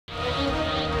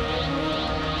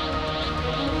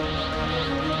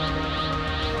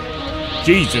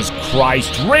Jesus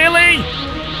Christ, really?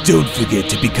 Don't forget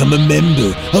to become a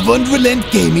member of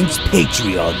UnrealEntGaming's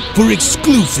Patreon for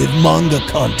exclusive manga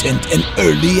content and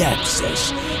early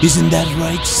access. Isn't that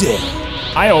right, Seth?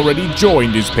 I already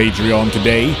joined his Patreon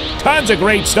today. Tons of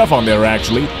great stuff on there,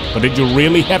 actually. But did you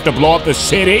really have to blow up the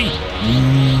city?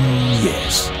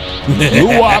 Yes.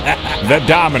 Blew up the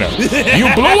dominoes.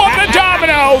 You blew up the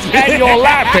dominoes and you're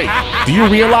laughing. Do you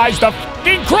realize the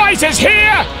f***ing crisis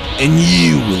here? And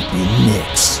you will be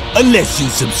next. Unless you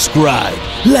subscribe,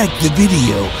 like the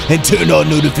video, and turn on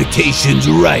notifications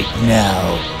right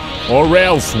now. Or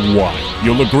else what?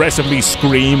 You'll aggressively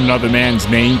scream another man's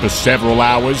name for several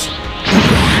hours?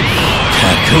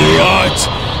 Kakarot!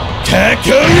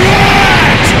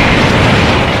 Kakarot!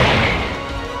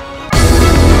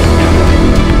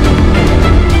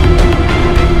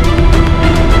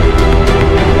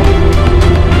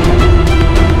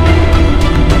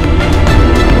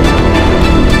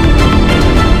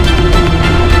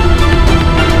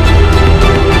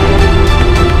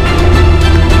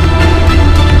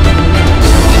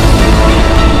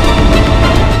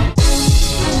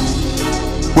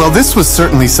 Well, this was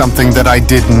certainly something that I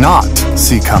did not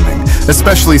see coming,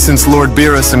 especially since Lord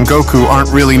Beerus and Goku aren't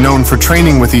really known for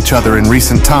training with each other in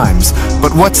recent times.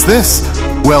 But what's this?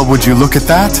 Well, would you look at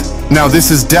that? Now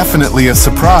this is definitely a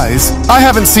surprise. I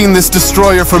haven't seen this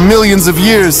destroyer for millions of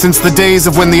years since the days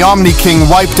of when the Omni King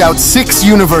wiped out 6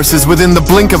 universes within the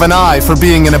blink of an eye for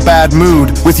being in a bad mood,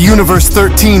 with Universe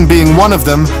 13 being one of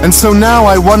them, and so now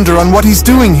I wonder on what he's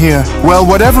doing here. Well,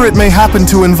 whatever it may happen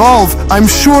to involve, I'm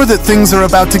sure that things are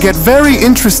about to get very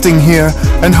interesting here,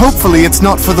 and hopefully it's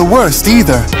not for the worst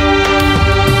either.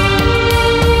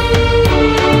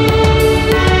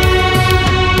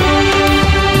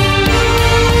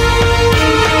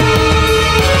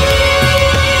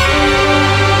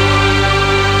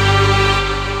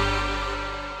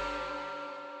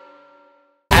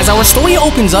 Our story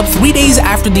opens up 3 days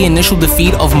after the initial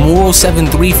defeat of Moro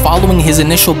 7-3 following his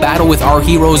initial battle with our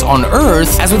heroes on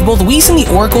Earth, as with both Whis and the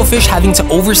Oracle Fish having to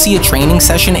oversee a training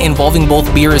session involving both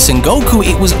Beerus and Goku.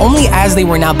 It was only as they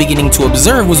were now beginning to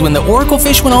observe was when the Oracle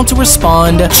Fish went on to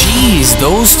respond, "Geez,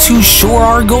 those two sure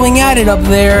are going at it up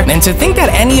there." And to think that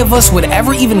any of us would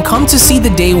ever even come to see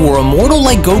the day where a mortal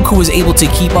like Goku was able to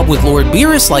keep up with Lord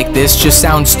Beerus like this just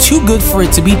sounds too good for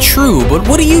it to be true. But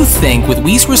what do you think, with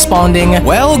Whis responding,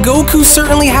 "Well, Goku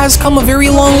certainly has come a very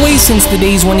long way since the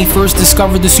days when he first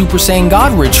discovered the Super Saiyan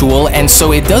God ritual, and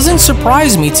so it doesn't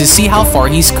surprise me to see how far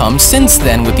he's come since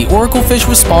then," with the Oracle Fish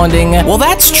responding, "Well,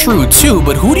 that's true too,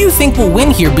 but who do you think will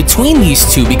win here between these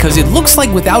two? Because it looks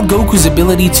like without Goku's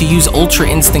ability to use Ultra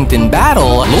Instinct in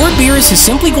battle, Lord Beerus is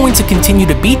simply going to continue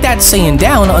to beat that Saiyan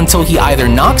down until he either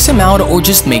knocks him out or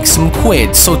just makes him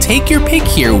quit. So take your pick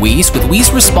here, Whis," with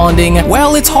Whis responding,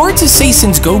 "Well, it's hard to say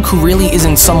since Goku really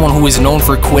isn't someone who is known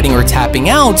for quitting or tapping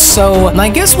out, so I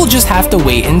guess we'll just have to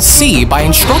wait and see." By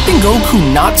instructing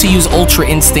Goku not to use Ultra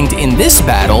Instinct in this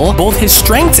battle, both his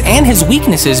strengths and his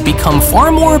weaknesses become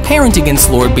far more apparent against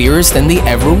Lord Beerus than they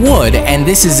ever would, and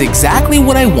this is exactly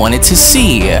what I wanted to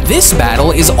see. This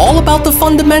battle is all about the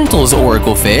fundamentals,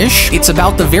 Oracle Fish. It's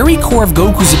about the very core of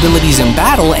Goku's abilities in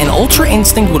battle, and Ultra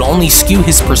Instinct would only skew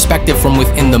his perspective from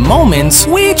within the moments,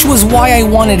 which was why I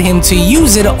wanted him to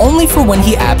use it only for when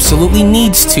he absolutely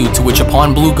needs to which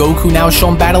upon Blue Goku now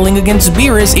shown battling against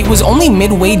Beerus, it was only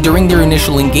midway during their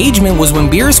initial engagement was when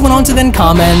Beerus went on to then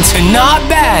comment, "Not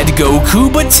bad,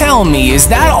 Goku, but tell me, is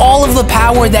that all of the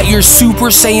power that your Super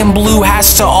Saiyan Blue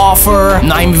has to offer?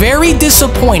 I'm very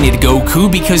disappointed, Goku,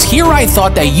 because here I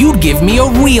thought that you'd give me a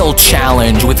real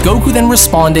challenge," with Goku then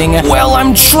responding, "Well,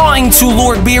 I'm trying to,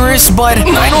 Lord Beerus, but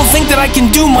I don't think that I can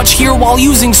do much here while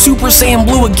using Super Saiyan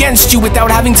Blue against you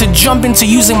without having to jump into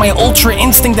using my Ultra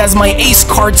Instinct as my ace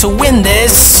card to win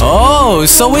this." "Oh,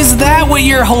 so is that what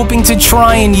you're hoping to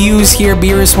try and use here?"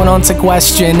 Beerus went on to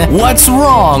question. "What's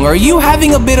wrong? Are you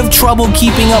having a bit of trouble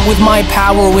keeping up with my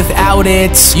power without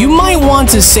it? You might want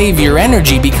to save your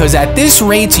energy, because at this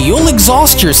rate, you'll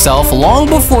exhaust yourself long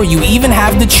before you even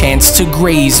have the chance to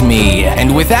graze me.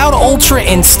 And without Ultra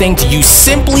Instinct, you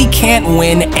simply can't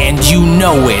win, and you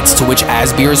know it." To which,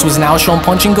 as Beerus was now shown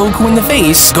punching Goku in the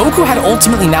face, Goku had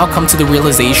ultimately now come to the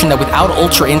realization that without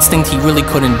Ultra Instinct, he really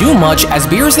couldn't do much, as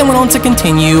Beerus then went on to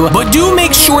continue, but do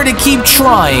make sure to keep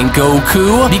trying,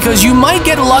 Goku, because you might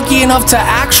get lucky enough to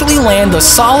actually land a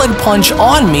solid punch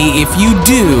on me if you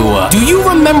do. Do you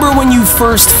remember when you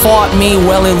first fought me?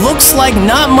 Well, it looks like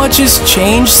not much has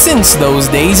changed since those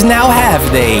days, now have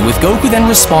they? With Goku then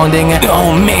responding,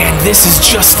 oh man, this is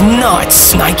just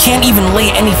nuts. I can't even lay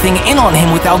anything in on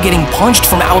him without getting punched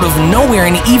from out of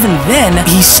nowhere, and even then,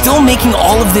 he's still making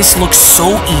all of this look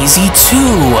so easy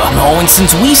too. Oh, and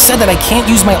since we said that I can't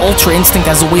use my Ultra Instinct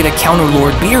as a way to counter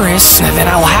Lord Beerus, then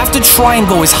I'll have to try and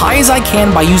go as high as I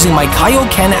can by using my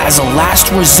Kaioken as a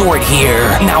last resort here.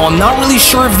 Now, I'm not really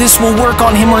sure if this will work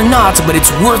on him or not, but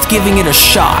it's worth giving it a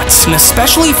shot, and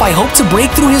especially if I hope to break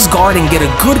through his guard and get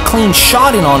a good clean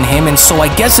shot in on him, and so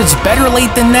I guess it's better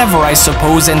late than never, I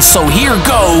suppose, and so here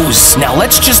goes. Now,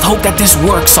 let's just hope that this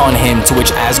works on him, to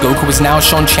which as Goku is now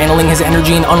shown channeling his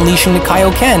energy and unleashing the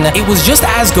Kaioken, it was just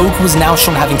as Goku is now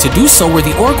shown having to do so where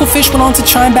the Oracle Fish went on to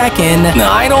chime back in.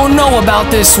 I don't know about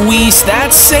this, Whis.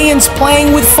 That Saiyan's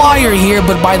playing with fire here,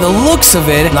 but by the looks of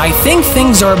it, I think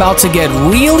things are about to get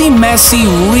really messy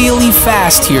really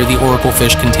fast here, the Oracle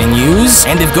Fish continues.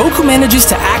 And if Goku manages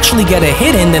to actually get a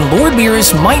hit in, then Lord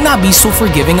Beerus might not be so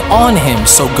forgiving on him,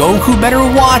 so Goku better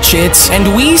watch it.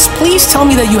 And Whis, please tell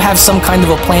me that you have some kind of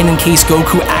a plan in case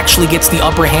Goku actually gets the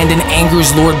upper hand and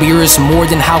angers Lord Beerus more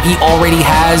than how he already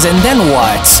has, and then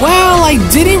what? Well, I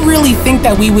didn't really think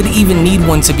that we would even need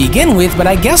one to begin with, but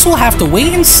I guess we'll have to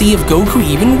wait and see if Goku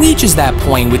even reaches that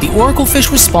point, with the Oracle Fish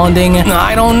responding,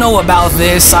 I don't know about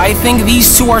this, I think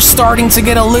these two are starting to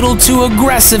get a little too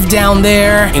aggressive down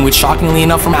there. In which, shockingly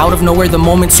enough, from out of nowhere, the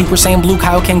moment Super Saiyan Blue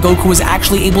Kaioken Goku was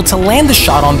actually able to land the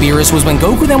shot on Beerus was when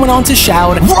Goku then went on to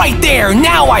shout, right there,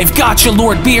 now I've got you,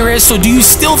 Lord Beerus, so do you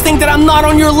still think that I'm not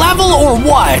on your level, or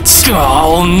what?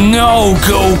 Oh no,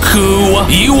 Goku.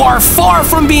 You are far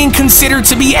from being considered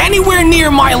to be anywhere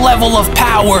near my level of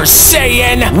power,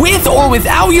 Saiyan. With or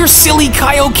without your silly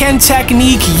Kaioken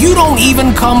technique, you don't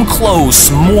even come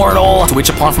close, mortal. To which,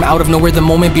 upon from out of nowhere, the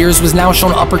moment Beerus was now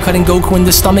shown uppercutting Goku in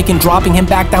the stomach and dropping him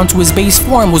back down to his base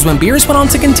form was when Beerus went on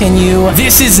to continue,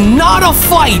 this is not a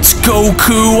fight,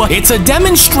 Goku. It's a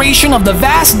demonstration of the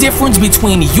vast difference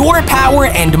between your power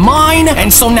and mine,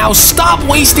 and so now stop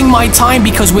wasting my time,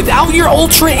 because without your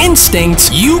Ultra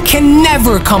Instinct, you can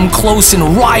never come close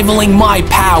in rivaling my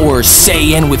power,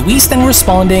 Saiyan, with Whis then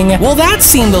responding, well, that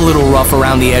seemed a little rough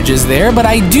around the edges there, but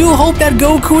I do hope that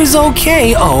Goku is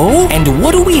okay. Oh, and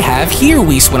what do we have here?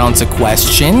 Whis went on to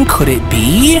question, could it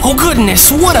be? Oh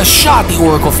goodness, what a shot, the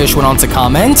Oracle Fish went on to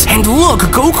comment, and look,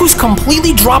 Goku's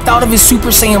completely dropped out of his Super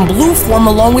Saiyan Blue form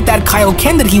along with that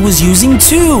Kaioken that he was using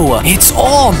too. It's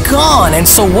all gone, and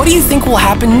so what do you think will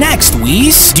happen next,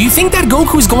 Whis? Do you think that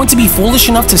Goku is going to be foolish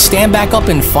enough to stand back up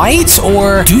and fight,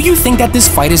 or do you think that this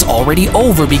fight is already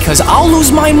over? Because I'll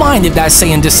lose my mind if that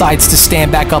Saiyan decides to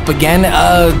stand back up again.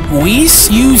 Whis,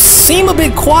 you seem a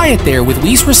bit quiet there, with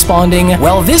Whis responding,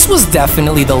 well, this was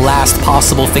definitely the last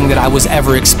possible thing that I was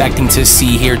ever expecting to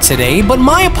see here today, but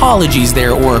my apologies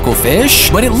there, Oracle Fish.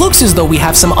 But it looks as though we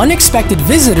have some unexpected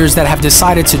visitors that have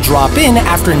decided to drop in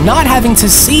after not having to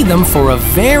see them for a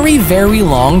very, very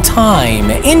long time.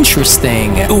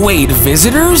 Interesting. Wait,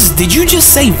 visitors? Did you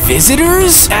just say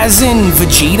visitors? As in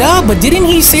Vegeta? But didn't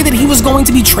he say that he was going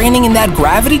to be training in that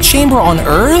gravity chamber on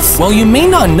Earth? Well, you may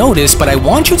not notice, but I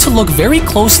want you to look very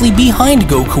closely behind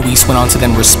Goku. Whis went on to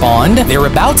then respond, they're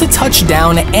about to touch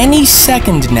down any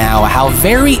second now. How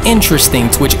very interesting.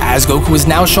 To which, as Goku is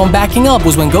now shown backing up,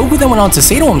 was when Goku then went on to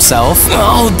say to himself,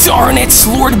 oh darn it,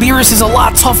 Lord Beerus is a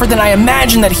lot tougher than I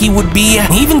imagined that he would be,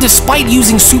 even despite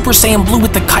using Super Saiyan Blue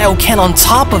with the Kaioken on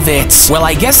top of it. Well,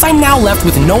 I guess I'm now left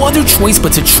with no other choice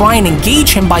but to try and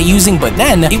engage him by using, but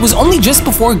then, it was only just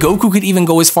before Goku could even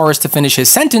go as far as to finish his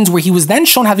sentence where he was then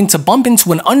shown having to bump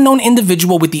into an unknown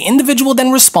individual, with the individual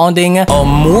then responding, a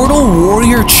mortal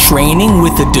warrior training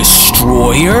with a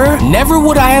destroyer? Never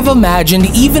would I have imagined,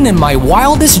 even in my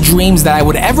wildest dreams, that I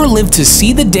would ever live to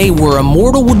see the day where a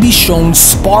mortal would be shown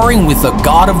sparring with a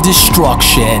god of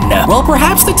destruction. Well,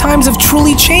 perhaps the times have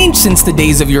truly changed since the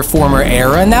days of your former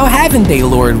era, now haven't they,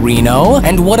 Lord Rino?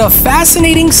 And what a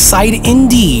fascinating sight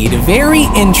indeed. Very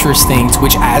interesting. To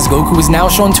which, as Goku was now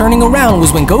shown turning around,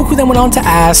 was when Goku then went on to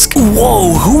ask,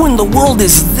 whoa, who in the world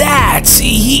is that?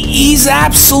 He's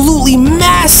absolutely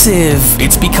massive.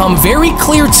 It's become very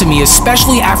clear to me,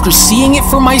 especially after seeing it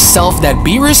for myself, that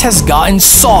Beerus has gotten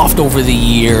soft over the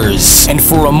years. And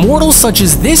for a mortal such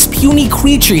as this puny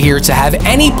creature here to have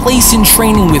any place in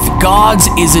training with gods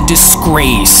is a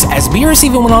disgrace. As Beerus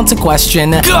even went on to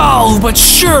question, go, but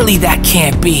surely that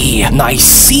can't be. I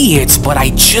see it, but I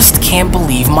just can't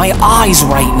believe my eyes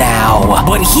right now.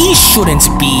 But he shouldn't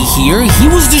be here. he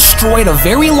was destroyed a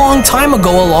very long time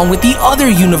ago along with the other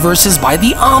universes by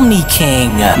the Omni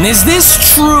King. And is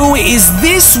this true? Is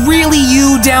this really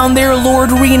you down there,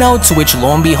 Lord Rino? To which,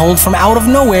 lo and behold, from out of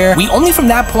nowhere, we only from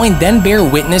that point then bear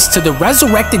witness to the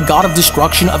resurrected god of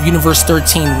destruction of Universe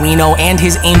 13, Rino, and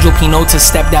his angel Pinota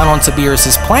step down onto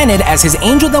Beerus' planet, as his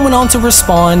angel then went on to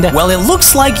respond, well, it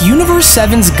looks like Universe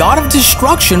 7's god of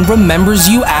destruction remembers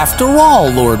you after all,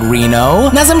 Lord Rino.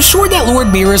 And as I'm sure that Lord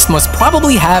Beerus must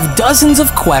probably have dozens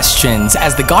of questions,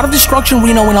 as the god of destruction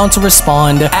Rino went on to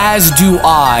respond, as do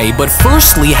I, but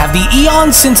firstly, have the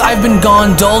eons since I've been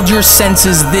gone dulled your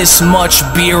senses this much,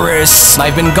 Beerus?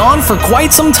 I've been gone for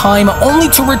quite some time, only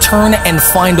to return and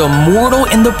find a mortal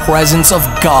in the presence of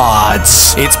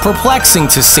gods. It's perplexing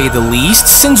to say the least.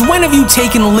 Since when have you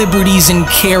taken liberties in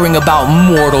caring about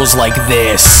mortals like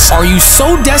this? Are you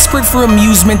so desperate for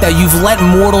amusement that you've let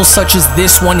mortals such as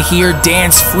this one here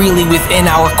dance freely within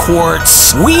our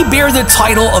courts? We bear the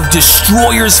title of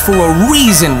destroyers for a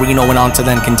reason, Rino went on to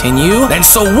then continue. And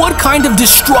so what kind of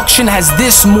destruction has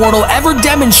this mortal ever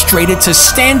demonstrated to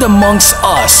stand amongst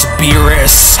us,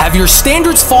 Beerus? Have your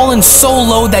standards fallen so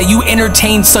low that you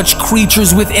entertain such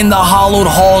creatures within the hallowed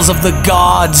halls of the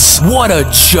gods? What a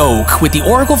joke. With the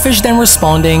Oracle Fish then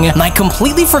responding, and I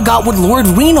completely forgot what Lord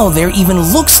Rino there even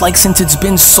looks like since it's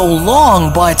been so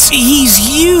long, but he's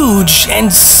huge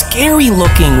and scary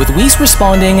looking. With Whis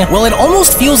responding, well, it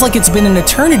almost feels like it's been an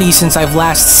eternity since I've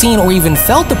last seen or even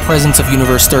felt the presence of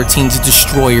Universe 13's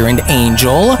Destroyer and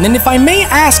Angel. And if I may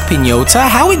ask, Pinota,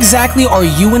 how exactly are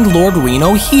you and Lord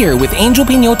Rino here? With Angel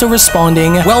Pinota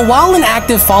responding, well, while in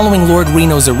active following Lord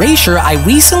Rino's erasure, I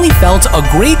recently felt a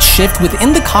great shift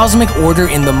within the cosmic order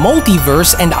in the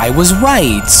multiverse, and I was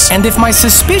right. And if my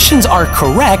suspicions are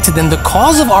correct, then the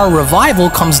cause of our revival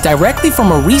comes directly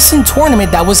from a recent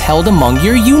tournament that was held among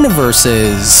your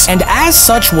universes. And as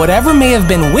such, whatever may have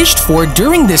been wished for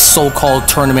during this so-called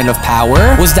tournament of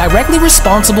power was directly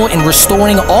responsible in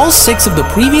restoring all 6 of the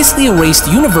previously erased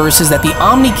universes that the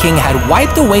Omni King had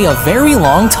wiped away a very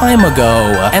long time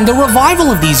ago. And the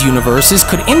revival of these universes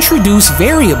could introduce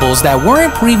variables that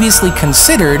weren't previously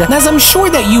considered, and as I'm sure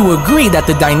that you agree that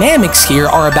the dynamics here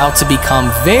are about to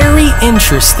become very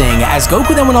interesting, as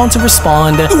Goku then went on to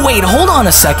respond, wait, hold on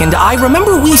a second, I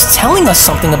remember Whis telling us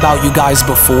something about you guys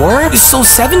before. So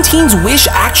 17's wish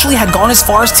actually had gone as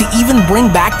far as to even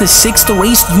bring back the 6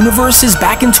 erased universes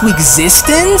back into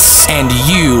existence? And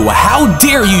you, how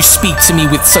dare you speak to me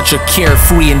with such a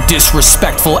carefree and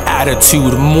disrespectful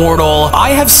attitude, mortal? I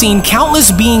have seen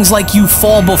countless beings like you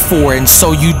fall before, and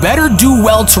so you'd better do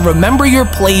well to remember your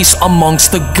place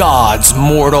amongst the gods,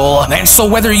 mortal. And so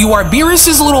whether you are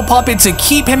Beerus' little puppet to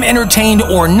keep him entertained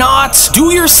or not,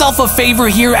 do yourself a favor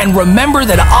here and remember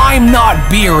that I'm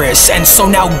not Beerus, and so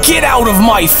now get out of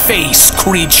my face,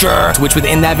 creature. To which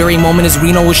within that very moment, as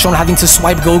Rino was shown having to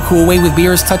swipe Goku away with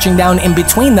Beerus touching down in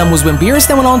between them, was when Beerus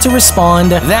then went on to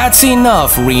respond, that's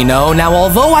enough, Rino. Now,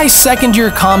 although I second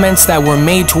your comments that were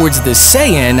made towards the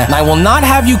Saiyan, I will not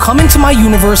have you come into my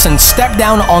universe and step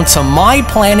down onto my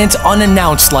planet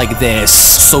unannounced like this.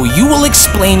 So you will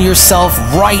explain yourself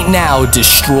right now,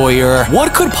 Destroyer.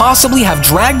 What could possibly have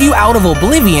dragged you out of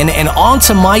oblivion and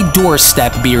onto my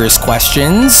doorstep, Beerus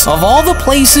questions? Of all the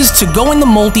places to go in the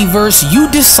multiverse, you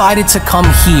decided to come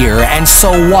here, and so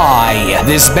why?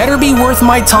 This better be worth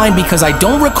my time, because I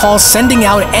don't recall sending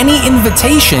out any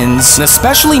invitations, and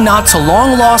especially not to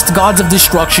long-lost gods of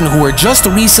destruction who were just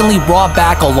recently brought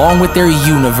back along with their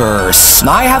universe.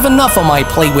 I have enough on my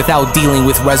plate without dealing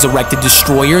with resurrected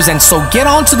destroyers, and so get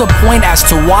on to the point as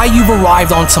to why you've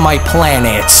arrived onto my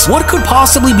planet. What could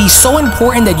possibly be so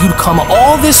important that you'd come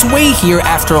all this way here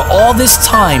after all this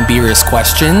time, Beerus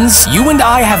questions? You and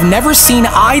I have never seen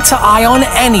eye to eye on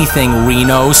anything,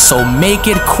 Rino, so make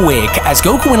it quick. As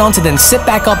Goku went on to then sit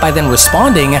back up by then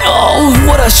responding, oh,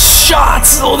 what a shot!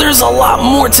 Oh, there's a lot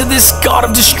more to this god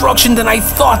of destruction than I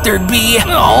thought there'd be.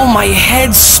 Oh, my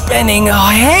head's spinning. Oh,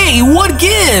 hey, what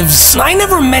gives? I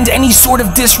never meant any sort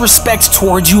of disrespect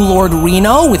towards you, Lord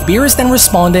Rino. With Beerus then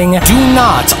responding, do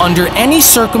not, under any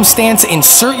circumstance,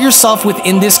 insert yourself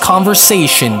within this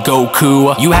conversation,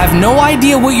 Goku. You have no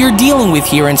idea what you're dealing with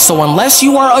here, and so unless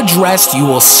you are addressed, you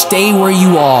will stay where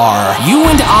you are. You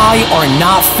and I are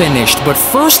not finished, but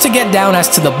first to get down as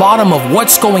to the bottom of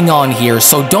what's going on here,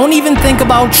 so don't even think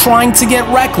about trying to get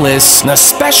reckless, and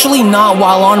especially not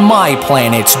while on my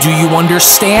planet. Do you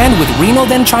understand? With Rino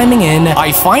then chiming in,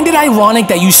 I find it ironic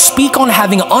that you speak on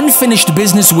having unfinished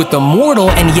business with the mortal,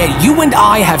 and yet you and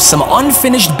I have some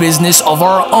unfinished business of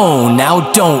our own,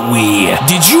 now don't we?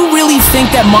 Did you really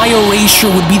think that my erasure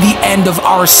would be the end of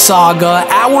our saga?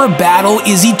 Our battle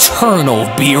is eternal,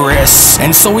 Beerus.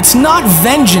 And so it's not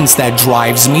vengeance that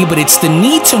drives me, but it's the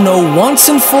need to know once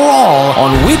and for all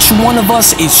on which one of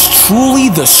us is truly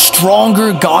the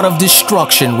stronger god of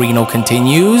destruction, Rino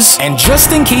continues. And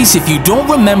just in case if you don't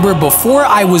remember, before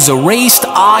I was erased,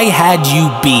 I had you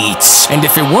beat. And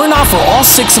if it were not for all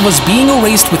 6 of us being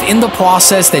erased within the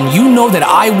process, then you know that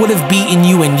I would have beaten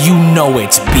you, and you know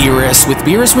it's Beerus. With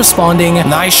Beerus responding,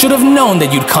 I should have known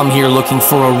that you'd come here looking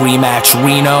for a rematch,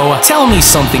 Rino. Tell me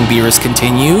something, Beerus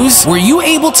continues. Were you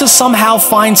able to somehow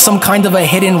find some kind of a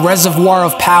hidden reservoir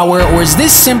of power, or is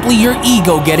this simply your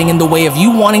ego getting in the way of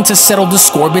you wanting to settle the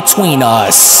score between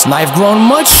us? And I've grown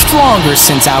much stronger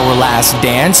since our last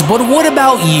dance, but what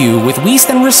about you? With Whis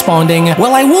then responding,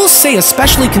 well, I will say,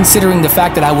 especially considering the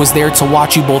fact that I was there to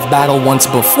watch you both battle once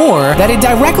before, that it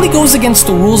directly goes against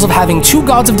the rules of having 2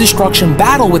 gods of destruction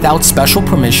battle without special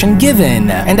permission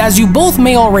given. And as you both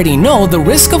may already know, the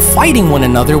risk of fighting one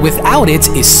another without it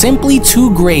is simply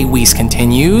too great, Whis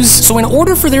continues. So in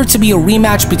order for there to be a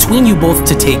rematch between you both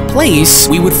to take place,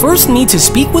 we would first need to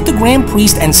speak with the Grand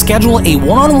Priest and schedule a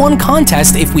one-on-one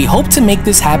contest if we hope to make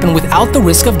this happen without the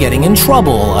risk of getting in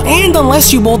trouble. And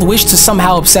unless you both wish to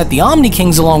somehow upset the Omni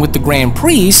Kings along with the Grand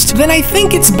Priest, then I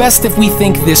think it's best if we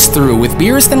think this through, with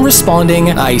Beerus then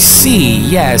responding, I see,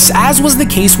 yes, as was the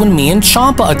case when me and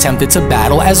Champa attempted to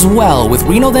battle as well, with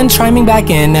Rino then chiming back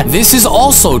in, this is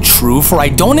also true, for I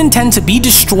don't intend to be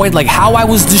destroyed like how I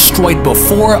was destroyed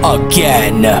before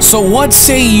again. So what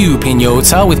say you,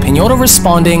 Pinota? With Pinota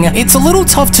responding, it's a little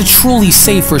tough to truly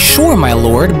say for sure, my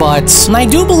lord, but I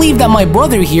do believe that my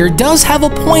brother here does have a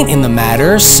point in the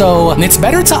matter, so it's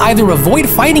better to either avoid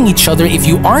fighting each other if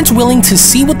you aren't willing to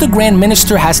see what the Grand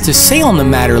Minister has to say on the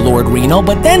matter, Lord Rino,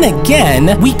 but then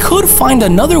again, we could find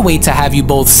another way to have you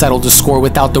both settle the score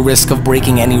without the risk of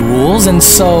breaking any rules, and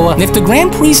so if the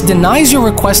Grand Priest denies your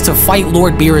request to fight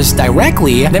Lord Beerus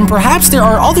directly, then perhaps there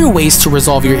are other ways to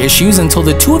resolve your issues until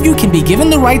the 2 of you can be given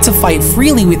the right to fight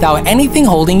freely without anything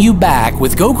holding you back,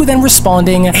 with Goku then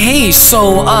responding, hey,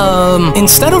 so,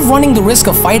 instead of running the risk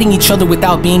of fighting each other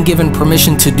without being given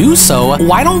permission to do so,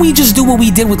 why don't we just do what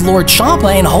we did with Lord Champa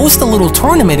and host a little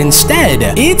tournament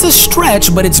instead? It's a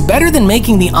stretch, but it's better than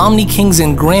making the Omni Kings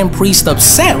and Grand Priest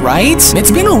upset, right?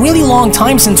 It's been a really long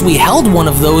time since we held one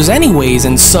of those anyways,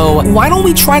 and so why don't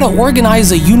we try to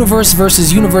organize a Universe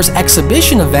versus Universe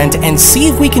exhibition event and see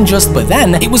if we can just, but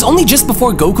then, it was only just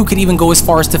before Goku could even go as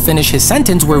far as to finish his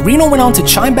sentence where Rino went on to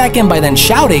chime back in by then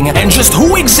shouting, and just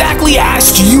who exactly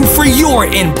asked you for your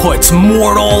inputs,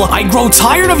 mortal? I grow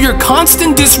tired of your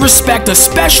constant disrespect,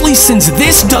 especially since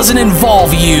this doesn't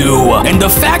involve you. And the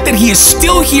fact that he is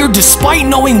still here despite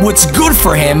knowing what's good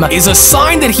for him is a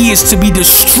sign that he is to be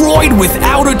destroyed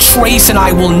without a trace, and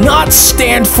I will not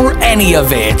stand for any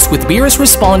of it. With Beerus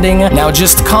responding, now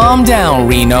just calm down,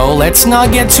 Rino. Let's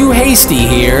not get too hasty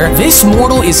here. This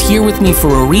mortal is here with me for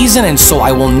a reason, and so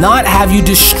I will not have you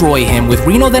destroy him. With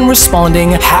Rino then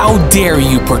responding, how dare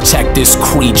you protect this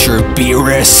creature,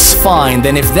 Beerus? Fine,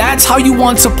 then if that's how you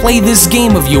want to play this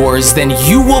game of yours, then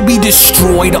you will be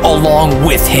destroyed along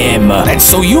with him. And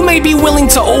so you may be willing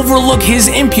to overlook his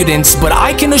impudence, but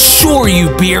I can assure you,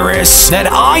 Beerus, that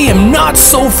I am not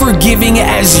so forgiving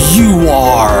as you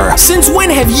are. Since when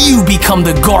have you become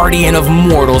the guardian of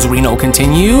mortals, Rino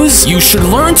continues? You should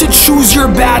learn to choose your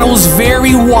battles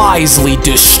very wisely,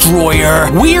 Destroyer.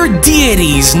 We're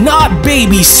deities, not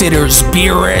babysitters,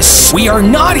 Beerus. We are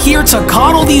not here to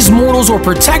coddle these mortals or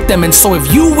protect them, and so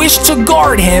if you wish to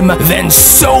guard him, then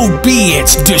so be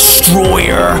it,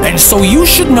 Destroyer. And so you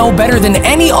should know better than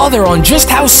any other on just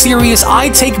how serious I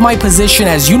take my position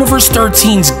as Universe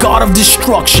 13's God of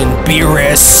Destruction,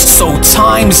 Beerus. So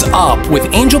time's up,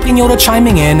 with Angel Pinota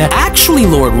chiming in, actually,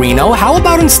 Lord Rino, how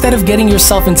about instead of getting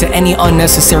yourself into any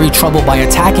unnecessary trouble by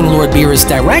attacking Lord Beerus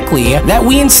directly, that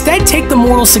we instead take the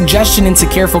mortal suggestion into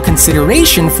careful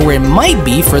consideration, for it might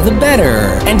be for the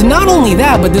better. And not only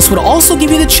that, but this would also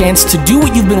give you the chance to do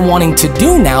what you've been wanting to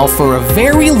do now for a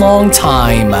very long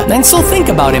time. And so think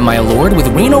about it, my lord, with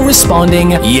Rino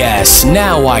responding, yes,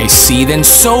 now I see, then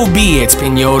so be it,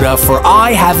 Pinota, for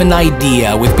I have an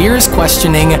idea, with Beerus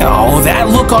questioning, oh, that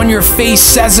look on your face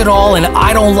says it all, and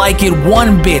I don't like it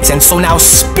one bit, and so now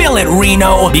spill it,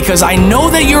 Rino, because I know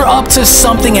that you're up to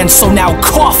something, and so now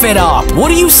cough it up. What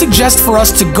do you suggest for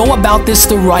us to go about this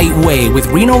the right way? With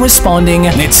Rino responding,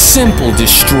 it's simple,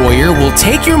 Destroyer. We'll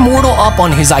take your mortal up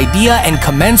on his idea and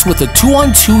commence with a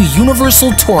 2-on-2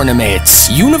 Universal Tournament.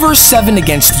 Universe 7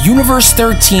 against Universe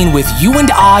 13, with you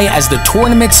and I as the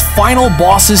tournament's final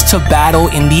bosses to battle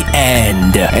in the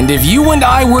end. And if you and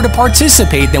I were to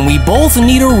participate, then we both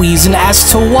need a reason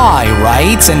as to why,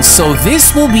 right? And so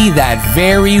this will be that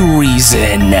very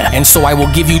reason. And so I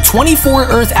will give you 24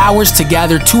 Earth hours to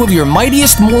gather 2 of your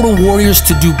mightiest mortal warriors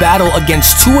to do battle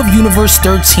against 2 of Universe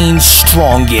 13's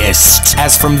strongest.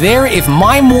 As from there, if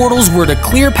my mortals were to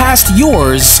clear past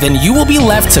yours, then you will be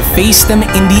left to face them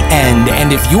in the end,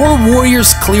 and if your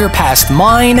warriors clear past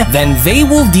mine, then they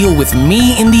will deal with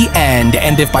me in the end,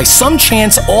 and if by some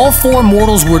chance all 4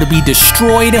 mortals were to be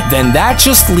destroyed, then that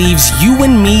just leaves you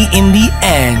and me in the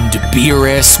end,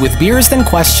 Beerus. With Beerus then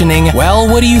questioning, well,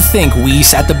 what do you think,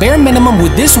 Whis? At the bare minimum,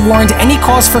 would this warrant any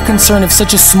cause for concern if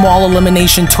such a small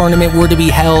elimination tournament were to be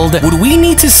held? Would we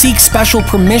need to seek special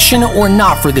permission or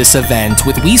not for this event?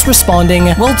 With Whis responding,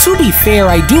 well, to be fair,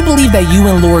 I do believe that you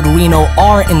and Lord Rino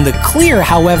are in the clear.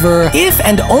 However, if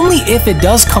and only if it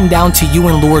does come down to you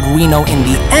and Lord Rino in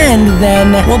the end,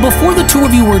 then, well, before the 2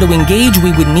 of you were to engage,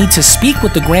 we would need to speak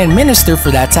with the Grand Minister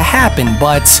for that to happen.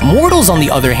 But mortals, on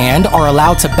the other hand, are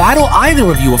allowed to battle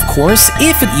either of you, of course,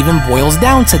 if it even boils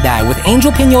down to that. With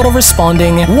Angel Pinota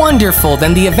responding, wonderful,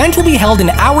 then the event will be held in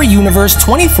our universe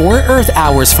 24 Earth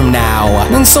hours from now.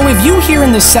 And so if you here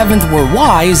in the 7th were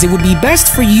wise, it would be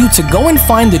best for you to go and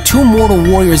find the 2 mortal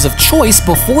warriors of choice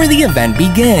before the event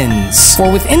begins.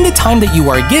 For within the time that you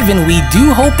are given, we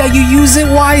do hope that you use it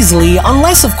wisely,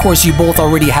 unless of course you both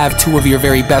already have 2 of your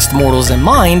very best mortals in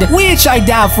mind, which I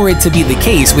doubt for it to be the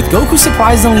case, with Goku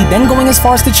surprisingly then going as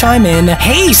far as to chime in,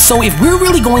 hey, so if we're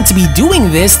really going to be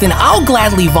doing this, then I'll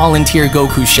gladly volunteer,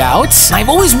 Goku shouts. I've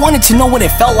always wanted to know what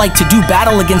it felt like to do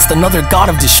battle against another god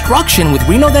of destruction, with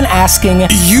Rino then asking,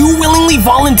 you willingly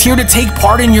volunteer to take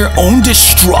part in your own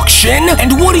destruction?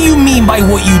 And what do you mean by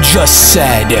what you just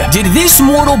said? Did this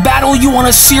mortal battle you on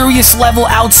a serious level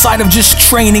outside of just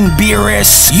training,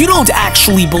 Beerus? You don't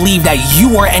actually believe that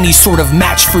you are any sort of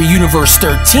match for Universe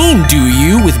 13, do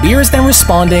you? With Beerus then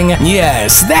responding,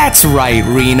 yes, that's right,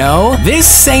 Rino. This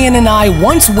Saiyan and I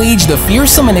once waged a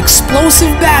fearsome and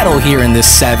explosive battle here in the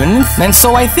 7th, and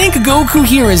so I think Goku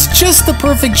here is just the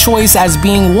perfect choice as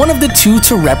being one of the 2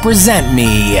 to represent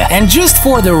me. And just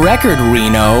for the record,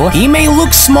 Rino, he may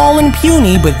look small and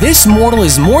puny, but this mortal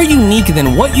is more unique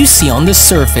than what you see on the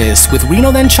surface. With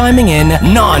Rino then chiming in,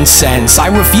 nonsense, I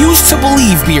refuse to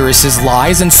believe Beerus's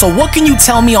lies, and so what can you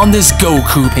tell me on this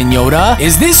Goku, Pinota?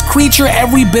 Is this creature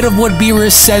every bit of what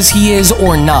Beerus says he is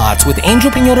or not? With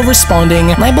Angel Pinota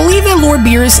responding, I believe that Lord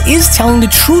Beerus is telling the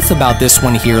truth about this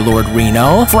one here, Lord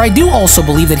Rino, for I do also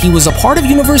believe that he was a part of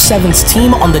Universe 7's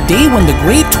team on the day when the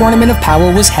Great Tournament of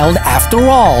Power was held after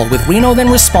all, with Rino then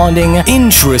responding,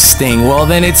 interesting, well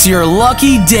then it's your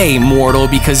lucky day, mortal,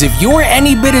 because if you're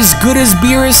any bit as good as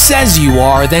Beerus says you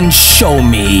are, then show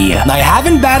me. I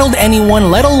haven't battled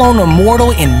anyone, let alone a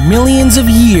mortal, in millions of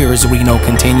years, Rino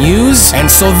continues, and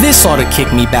so this ought to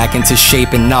kick me back into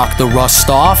shape and knock the rust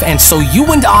off, and so you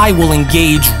and I will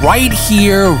engage right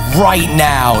here, right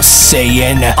now,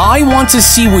 Saiyan. I want to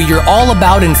see what you're all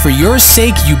about, and for your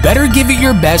sake, you better give it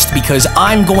your best, because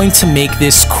I'm going to make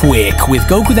this quick. With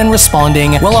Goku then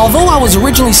responding, well, although I was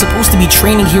originally supposed to be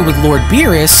training here with Lord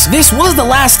Beerus, this was the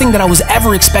last thing that I was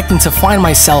ever expecting to find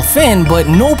myself in, but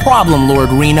no problem,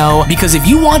 Lord Rino, because if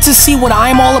you want to see what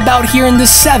I'm all about here in the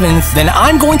 7th, then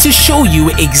I'm going to show you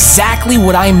exactly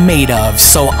what I'm made of,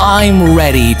 so I'm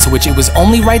ready. To which it was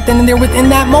only right then and there within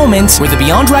that moment where the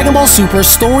Beyond Dragon Ball Super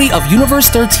story of Universe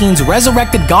 13's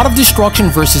Resurrected God of Destruction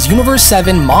vs. Universe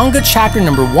 7 Manga Chapter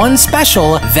number 1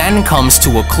 special then comes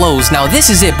to a close. Now this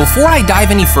is it. Before I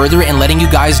dive any further in letting you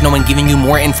guys know and giving you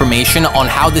more information on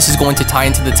how this is going to tie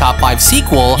into the top 5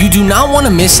 sequel, you do not want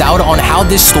to miss out on how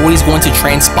this story is going to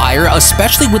transpire,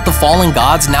 especially with the fallen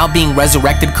gods now being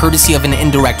resurrected courtesy of an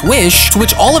indirect wish, to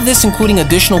which all of this, including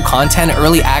additional content,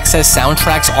 early access,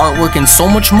 soundtracks, artwork, and so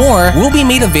much more, will be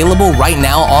made available right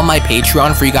now on my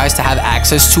Patreon for you guys to have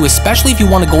access to, especially if you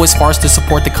want to go as far as to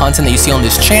support the content that you see on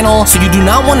this channel. So you do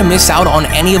not want to miss out on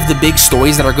any of the big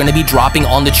stories that are going to be dropping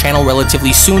on the channel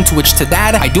relatively soon, to which to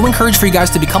that, I do encourage for you guys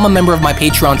to become a member of my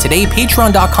Patreon today,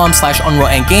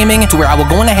 patreon.com/UnrealEntGaming, to where I will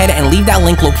go on ahead and leave that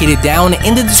link located down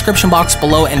in the description box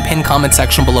below and pinned comment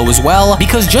section below as well,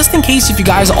 because just in case if you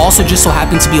guys also just so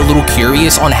happen to be a little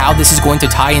curious on how this is going to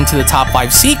tie into the top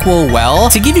 5 sequel, well,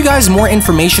 to give you guys more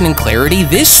information and clarity,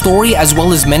 this story, as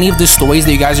well as many of the stories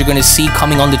that you guys are going to see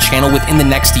coming on the channel within the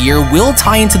next year, will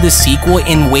tie into the sequel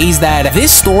in ways that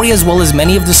this story, as well as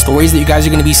many of the stories that you guys are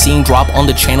going to be seeing drop on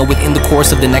the channel within the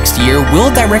course of the next year,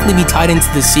 will directly be tied into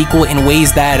the sequel in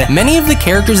ways that many of the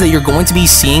characters that you're going to be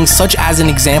seeing, such as an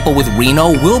example with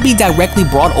Rino, will be directly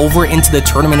brought over into the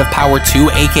Tournament of Power 2,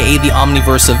 aka the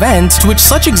Omniverse event, to which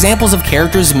such examples of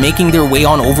characters making their way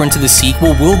on over into the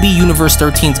sequel will be Universe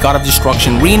 13's God of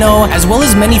Destruction Rino, as well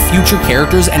as many future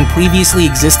characters and previously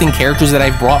existing characters that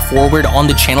I've brought forward on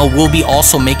the channel will be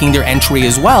also making their entry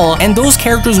as well, and those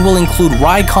characters will include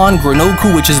Raikon,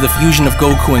 Granoku, which is the fusion of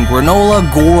Goku and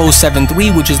Granolah, Goro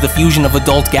 7-3, which is the fusion of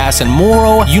Adult Gas and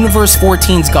Moro, Universe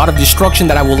 14's God of Destruction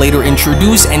that I will later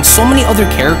introduce, and so many other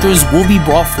characters will be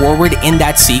brought forward in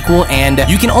that sequel, and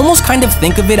you can almost kind of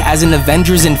think of it as an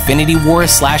Avengers Infinity War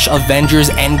 / Avengers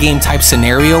Endgame type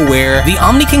scenario where the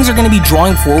Omni Kings are going to be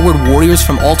drawing forward warriors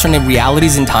from alternate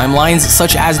realities and timelines,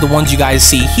 such as the ones you guys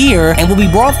see here, and will be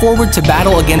brought forward to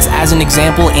battle against, as an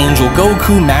example, Angel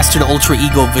Goku, Mastered Ultra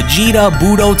Ego Vegeta,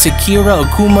 Budo, Takira,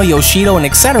 Akuma, Yoshido, and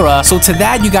etc. So to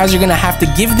that, you guys are going to have to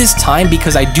give this time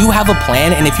because I do have a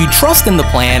plan, and if you trust in the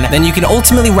plan, then you can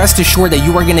ultimately rest assured that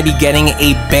you are going to be getting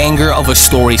a banger of a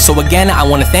story. So again, I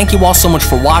want to thank you all so much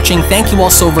for watching. Thank you all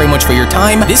so very much for your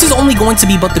time. This is only going to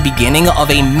be but the beginning of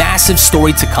a massive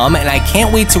story to come, and I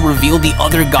can't wait to reveal the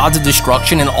other gods of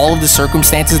destruction and all of the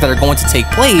circumstances that are going to take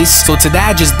place. So to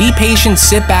that, just be patient,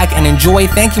 sit back, and enjoy.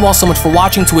 Thank you all so much for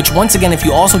watching, to which once again, if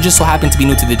you also just so happen to be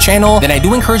new to the channel, then I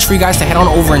do encourage for you guys to head on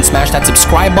over and smash that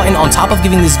subscribe button on top of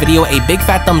giving this video a big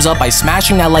fat thumbs up by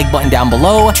smashing that like button down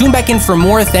below. Tune back in for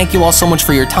more. Thank you all so much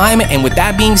for your time, and with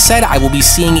that being said, I will be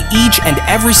seeing each and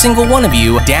every single one of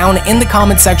you down in the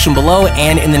comment section below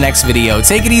and in the next video.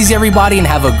 Take it easy, everybody, and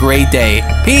have a great day.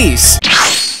 Peace.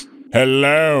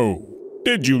 Hello.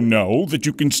 Did you know that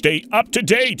you can stay up to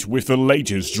date with the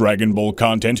latest Dragon Ball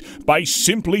content by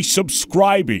simply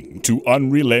subscribing to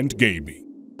UnrealEntGaming?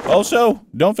 Also,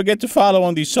 don't forget to follow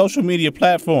on these social media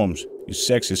platforms, you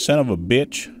sexy son of a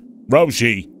bitch.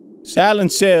 Roshi.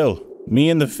 Silent Cell, me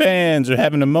and the fans are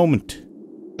having a moment.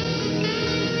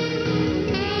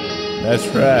 That's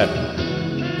right.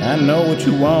 I know what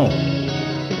you want.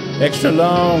 Extra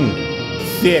long,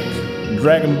 thick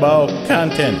Dragon Ball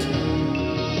content.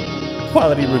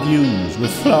 Quality reviews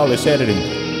with flawless editing.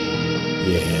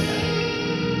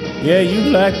 Yeah,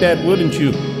 you'd like that, wouldn't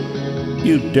you?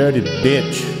 You dirty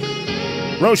bitch.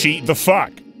 Roshi, the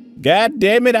fuck? God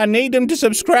damn it, I need them to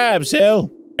subscribe,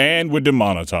 Cell. And we're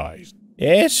demonetized.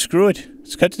 Yeah, screw it.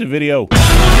 Let's cut to the video.